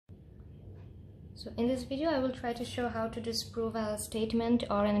So in this video I will try to show how to disprove a statement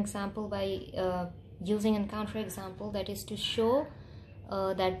or an example by using a counterexample, that is to show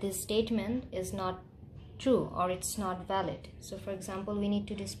that this statement is not true or it's not valid. So for example, we need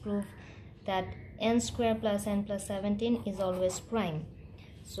to disprove that n square plus n plus 17 is always prime.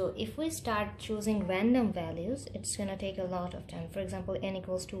 So if we start choosing random values, it's gonna take a lot of time. For example, n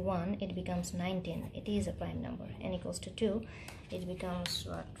equals to 1, it becomes 19, it is a prime number. N equals to 2, it becomes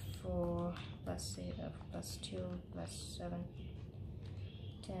what, 4 plus 8 plus 2 plus 7,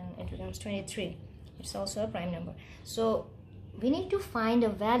 10, it becomes 23. It's also a prime number. So we need to find a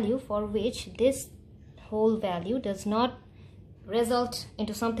value for which this whole value does not result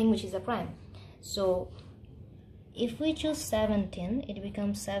into something which is a prime. So if we choose 17, it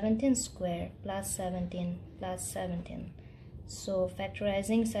becomes 17 square plus 17 plus 17. So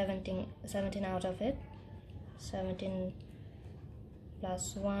factorizing 17 out of it, 17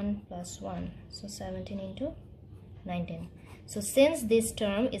 plus 1 plus 1, so 17 into 19. So since this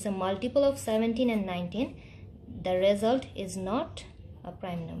term is a multiple of 17 and 19, the result is not a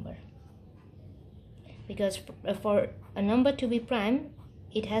prime number, because for a number to be prime,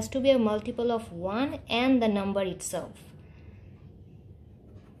 it has to be a multiple of 1 and the number itself.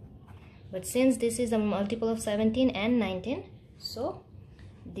 But since this is a multiple of 17 and 19, so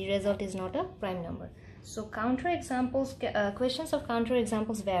the result is not a prime number. So counterexamples, questions of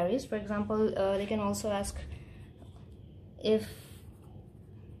counterexamples varies. For example, they can also ask if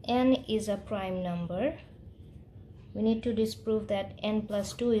n is a prime number, we need to disprove that n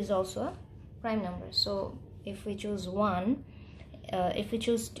plus 2 is also a prime number. So if we choose 1, if we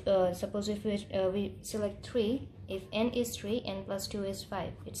choose suppose if we select 3, if n is 3, n plus 2 is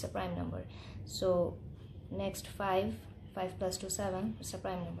 5, it's a prime number. So next 5 plus 2 7, it's a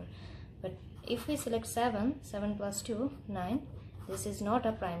prime number. But if we select 7 plus 2 9, this is not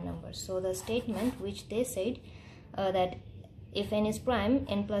a prime number. So the statement which they said that if n is prime,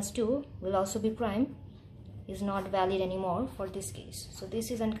 n plus 2 will also be prime, is not valid anymore for this case. So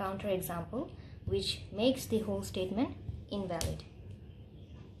this is a counterexample which makes the whole statement invalid.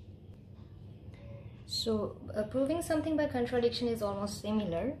 So proving something by contradiction is almost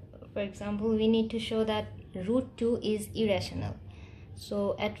similar. For example, we need to show that root 2 is irrational.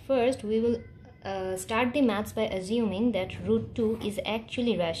 So at first we will start the maths by assuming that root 2 is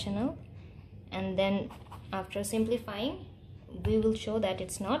actually rational, and then after simplifying we will show that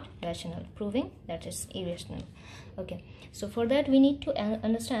it's not rational, proving that it's irrational. Okay, so for that we need to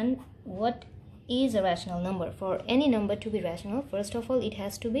understand what is a rational number. For any number to be rational, first of all it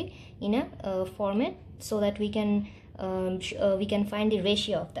has to be in a format so that we can find the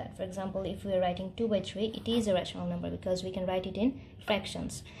ratio of that. For example, if we are writing 2 by 3, it is a rational number because we can write it in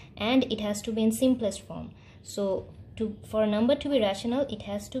fractions, and it has to be in simplest form. So for a number to be rational, it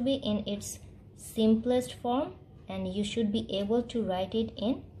has to be in its simplest form, and you should be able to write it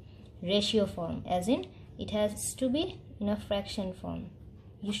in ratio form, as in it has to be in a fraction form.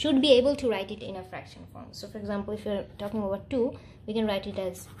 You should be able to write it in a fraction form. So for example, if you're talking about 2, we can write it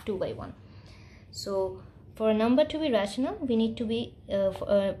as 2 by 1. So for a number to be rational, we need to be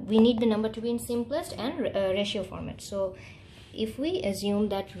we need the number to be in simplest and ratio format. So if we assume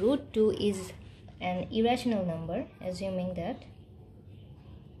that root 2 is an irrational number, assuming that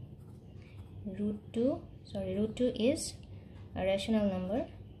root 2 is a rational number,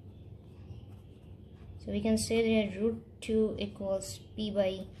 so we can say that root 2 equals p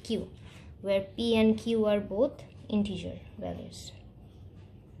by q, where p and q are both integer values,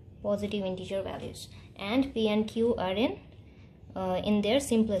 positive integer values, and p and q are in their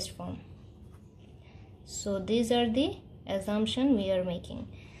simplest form. So these are the assumption we are making.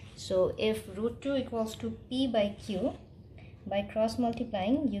 So if root 2 equals to p by q, by cross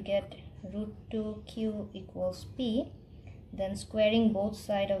multiplying you get root 2q equals p, then squaring both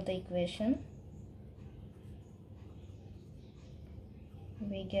sides of the equation,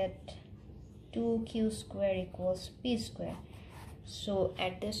 we get 2q square equals p square. So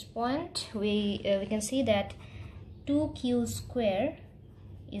at this point we can see that 2q square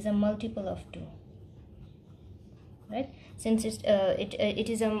is a multiple of 2, right? Since it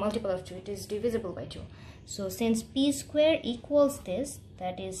is a multiple of 2, it is divisible by 2. So since p square equals this,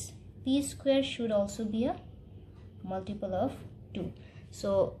 that is p square should also be a multiple of 2.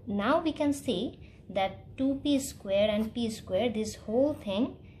 So now we can see that 2p square and p square, this whole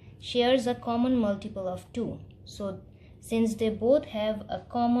thing shares a common multiple of 2. So since they both have a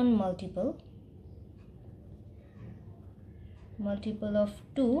common multiple of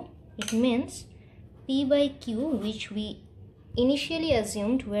 2, it means p by q, which we initially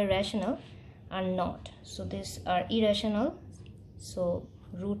assumed were rational, are not. So these are irrational. So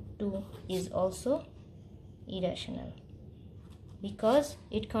root 2 is also irrational, because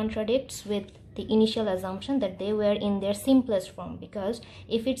it contradicts with the initial assumption that they were in their simplest form. Because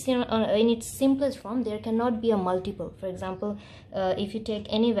if it's in its simplest form, there cannot be a multiple. For example, if you take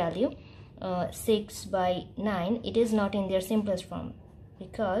any value 6 by 9, it is not in their simplest form,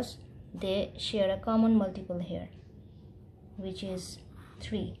 because they share a common multiple here, which is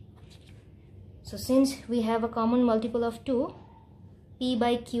 3. So since we have a common multiple of 2, p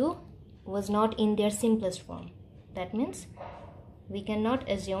by q was not in their simplest form. That means we cannot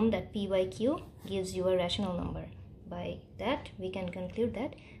assume that p by q gives you a rational number. By that we can conclude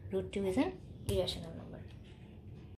that root 2 is an irrational number.